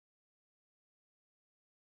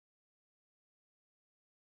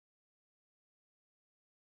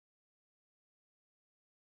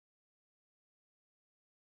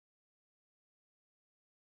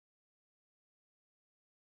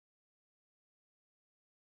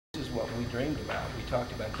what we dreamed about. We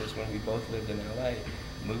talked about this when we both lived in LA,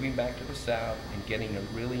 moving back to the South and getting a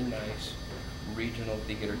really nice regional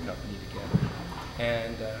theater company together.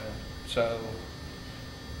 And so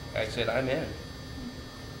I said, I'm in.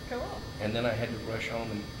 Cool. And then I had to rush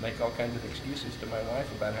home and make all kinds of excuses to my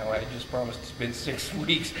wife about how I had just promised to spend 6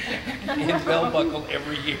 weeks in Bell Buckle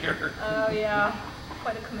every year. Oh yeah,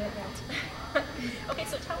 quite a commitment. Okay,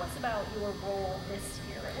 so tell us about your role this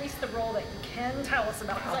year, at least the role that you can tell us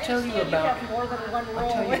about. I'll tell you about, you have more than one role.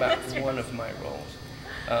 I'll tell you about one of my roles.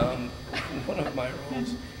 One of my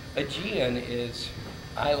roles. Aegean is,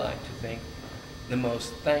 I like to think, the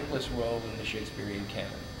most thankless role in the Shakespearean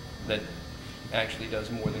canon that actually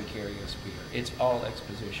does more than carry a spear. It's all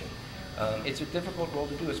exposition. It's a difficult role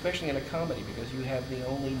to do, especially in a comedy, because you have the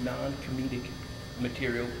only non-comedic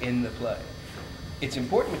material in the play. It's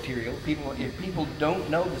important material. If people don't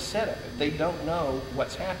know the setup, if they don't know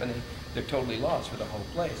what's happening, they're totally lost for the whole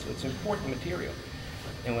play. So it's important material.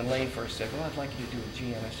 And when Lane first said, well, I'd like you to do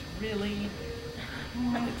Aegean, I said, really?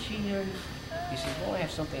 Aegean? He said, well, I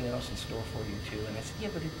have something else in store for you too. And I said, yeah,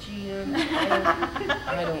 but Aegean,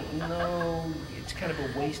 I don't know. It's kind of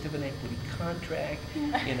a waste of an equity contract.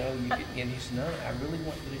 You know, and he said, no, I really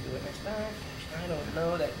want you to do it. And I said, oh, I don't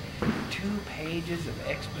know, that 2 pages of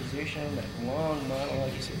exposition, that long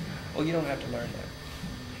monologue. He said, oh, you don't have to learn that.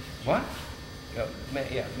 What?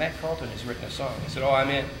 Matt Carlton has written a song. I said, oh, I'm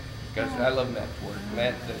in, because I love Matt's work.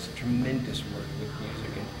 Matt does tremendous work with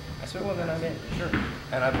music. And I said, well, then I'm in, sure.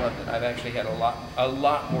 And I've loved it. I've actually had a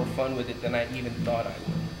lot more fun with it than I even thought I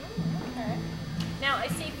would. Okay. Now, I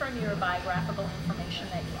see from your biographical information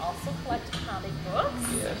that you also collect comic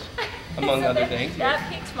books. Yes, among other things. That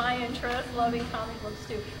piqued my interest, loving comic books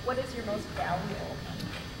too. What is your most valuable?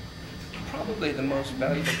 Probably the most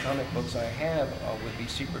valuable comic books I have would be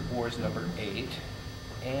Secret Wars #8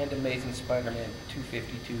 and Amazing Spider-Man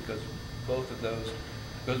 252, because both of those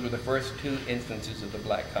were the first 2 instances of the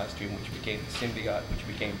black costume, which became the symbiote, which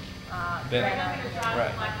became Venom.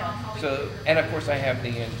 Right. So, and of course I have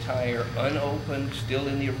the entire unopened, still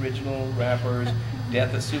in the original wrappers,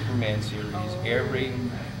 Death of Superman series.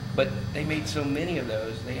 But they made so many of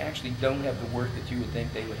those, they actually don't have the work that you would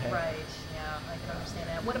think they would have. Right, yeah, I can understand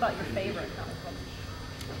that. What about your favorite comic book?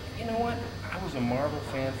 You know what? I was a Marvel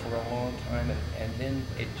fan for a long time, and then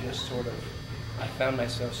it just sort of, I found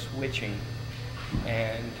myself switching,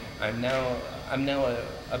 and I'm now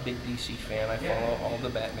a big DC fan. I follow all the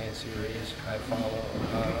Batman series.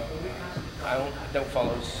 I don't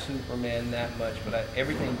follow Superman that much, but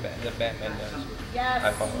everything that Batman does, yes,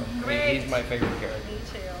 I follow. Great. He's my favorite character. Me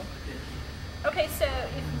too. Okay, so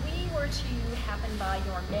if we were to happen by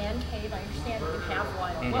your man cave, I understand you have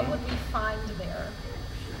one, what would we find there?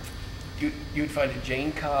 You'd find a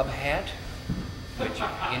Jane Cobb hat, which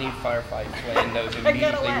any firefight fan knows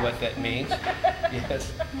immediately what that means.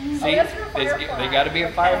 Yes. See, they got to be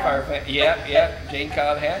a firefighter fan. Yep, Jane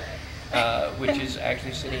Cobb hat, which is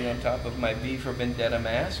actually sitting on top of my V for Vendetta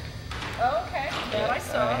mask. Oh, okay, that I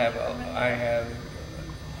saw. I have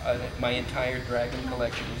my entire dragon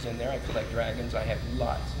collection is in there. I collect dragons. I have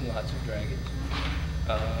lots and lots of dragons.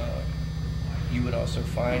 You would also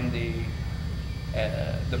find the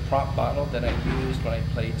prop bottle that I used when I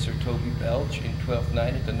played Sir Toby Belch in Twelfth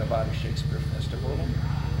Night at the Nevada Shakespeare Festival.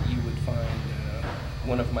 You would find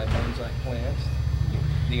one of my bonsai plants,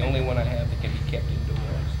 the only one I have that can be kept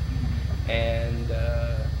indoors. And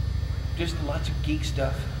just lots of geek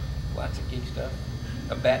stuff,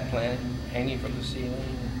 A bat plant hanging from the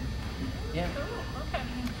ceiling. Yeah. Cool, okay.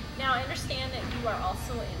 Now, I understand that you are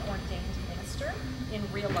also an ordained minister in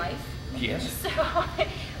real life. Yes. So,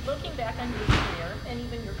 looking back on your career and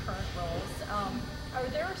even your current roles, are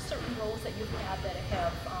there certain roles that you've had that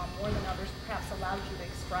have, more than others, perhaps allowed you to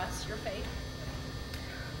express your faith?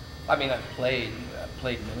 I mean, I've played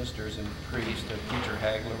ministers and priests, Preacher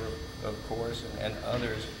Hagler, of course, and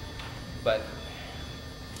others, but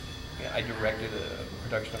I directed a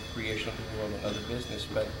production of Creation of the World and Other Business.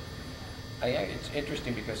 But it's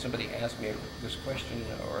interesting because somebody asked me this question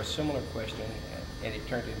or a similar question, and it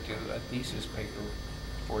turned into a thesis paper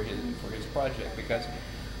for his project, because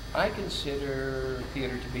I consider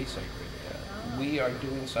theater to be sacred. We are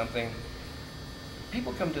doing something.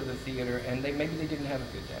 People come to the theater and maybe they didn't have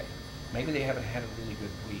a good day. Maybe they haven't had a really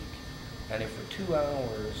good week. And if for 2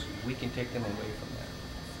 hours we can take them away from that,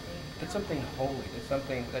 that's something holy.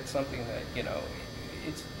 That's something that, you know,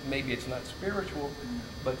 maybe it's not spiritual,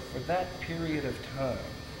 but for that period of time,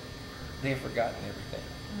 they've forgotten everything.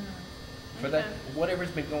 For that,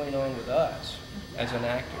 whatever's been going on with us as an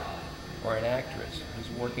actor or an actress who's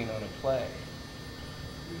working on a play,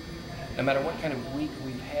 no matter what kind of week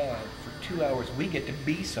we've had, for 2 hours, we get to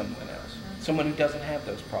be someone else. Someone who doesn't have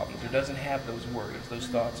those problems, who doesn't have those worries, those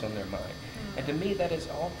thoughts on their mind. And to me, that is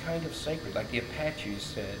all kind of sacred. Like the Apaches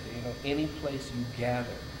said, you know, any place you gather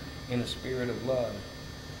in a spirit of love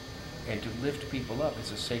and to lift people up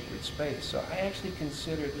is a sacred space. So I actually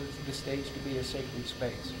consider the stage to be a sacred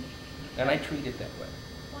space. And I treat it that way.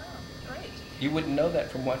 Wow, great. You wouldn't know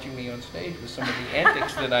that from watching me on stage with some of the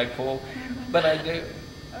antics that I pull, but I do.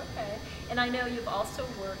 Okay. And I know you've also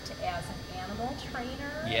worked as an animal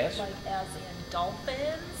trainer. Yes. Like as in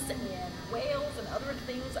dolphins and whales and other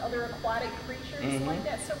things, other aquatic creatures like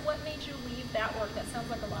that. So what made you leave that work? That sounds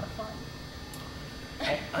like a lot of fun.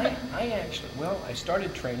 I actually, well, I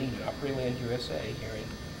started training at Opryland, USA here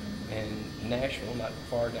in Nashville, not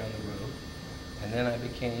far down the road. And then I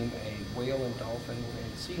became a whale and dolphin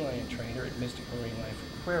and sea lion trainer at Mystic Marine Life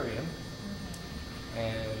Aquarium.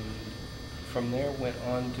 And from there went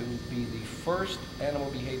on to be the first animal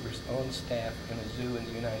behaviorist on staff in a zoo in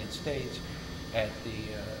the United States at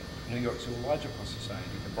the New York Zoological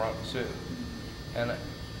Society, the Bronx Zoo. And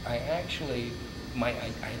I actually, I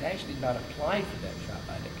had actually not applied for that job.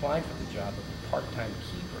 I'd applied for the job of a part-time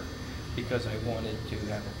keeper because I wanted to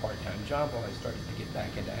have a part-time job while I started to get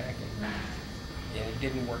back into acting. And it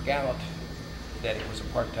didn't work out that it was a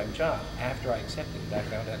part-time job. After I accepted it, I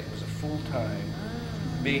found out it was a full-time,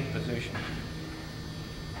 big position.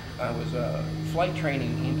 I was flight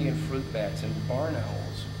training Indian fruit bats and barn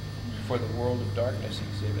owls for the World of Darkness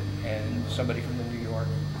exhibit, and somebody from the New York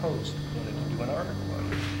Post wanted to do an article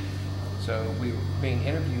on it. So we were being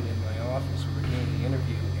interviewed in my office. We were doing the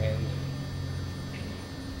interview, and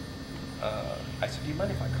I said, do you mind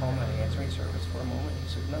if I call my answering service for a moment? He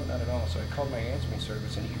said, no, not at all. So I called my answering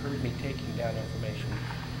service, and he heard me taking down information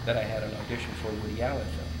that I had an audition for a Woody Allen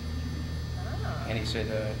film. Oh. And he said,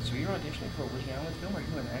 so you're auditioning for a Woody Allen film? Are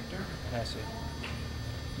you an actor? And I said,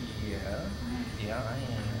 yeah, I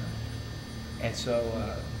am. And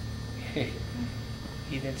so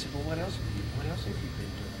he then said, well, what else have you been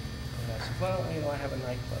doing? And I said, well, you know, I have a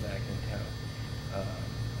nightclub act in town,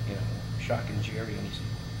 you know, Shock and Jerry. And he said,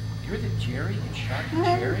 you're the Jerry in Shock and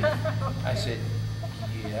Jerry? I said,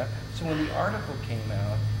 yeah. So when the article came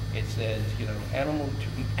out, it says, you know,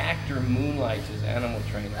 actor moonlights as animal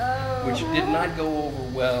trainer, which did not go over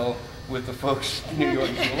well with the folks at New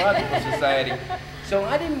York Zoological Society. So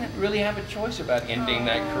I didn't really have a choice about ending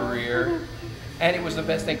that career. And it was the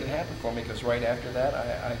best thing that happened for me, because right after that,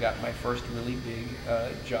 I got my first really big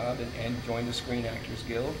job and joined the Screen Actors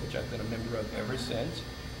Guild, which I've been a member of ever since.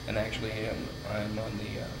 And actually, I'm on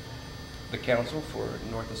the council for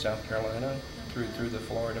North and South Carolina through the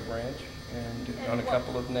Florida branch, and on a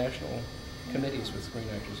couple of national committees with Screen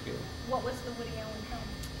Actors Guild. What was the Woody Allen film?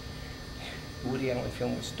 The Woody Allen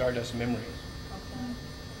film was Stardust Memories. Okay.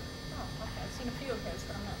 Oh, okay. I've seen a few of his,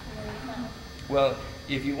 but I'm not familiar with that one. Well,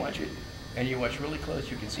 if you watch it, and you watch really close,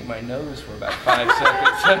 you can see my nose for about 5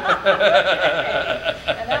 seconds.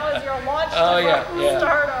 And that was your launch to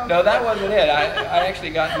stardom. No, that wasn't it. I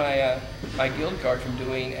actually got my guild card from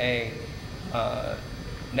doing a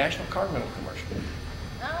National Car Rental commercial.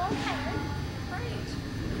 Oh, okay. Great.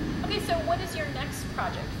 Okay, so what is your next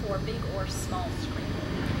project for big or small screen?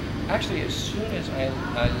 Actually, as soon as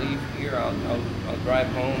I leave here, I'll drive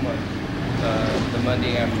home on the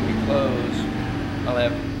Monday after we close. I'll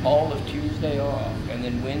have all of Tuesday off, and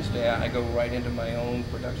then Wednesday I go right into my own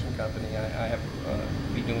production company. I have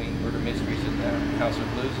be doing murder mysteries at the House of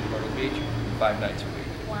Blues in Myrtle Beach 5 nights a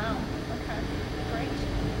week. Wow. Okay. Great.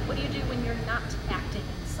 What do you do when you're not acting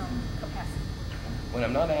in some capacity? When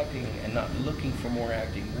I'm not acting and not looking for more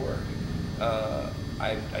acting work,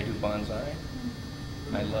 I do bonsai.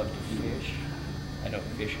 I love to fish. I don't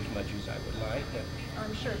fish as much as I would like, but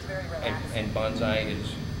I'm sure it's very relaxing. and bonsai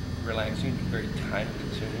is relaxing, but very time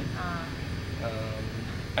consuming.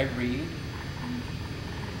 I read.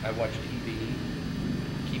 I watch TV.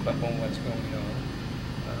 Keep up on what's going on.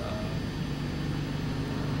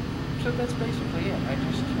 So that's basically it. I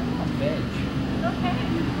just veg. Okay.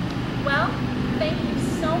 Well, thank you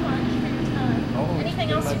so much for your time. Oh, anything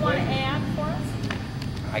else you want to add for us?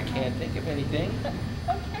 I can't think of anything.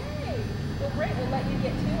 Okay. Well, great. We'll let you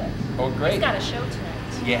get to it. Oh, great. He's got a show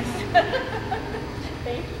tonight. Yes.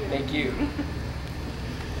 Thank you. Thank you.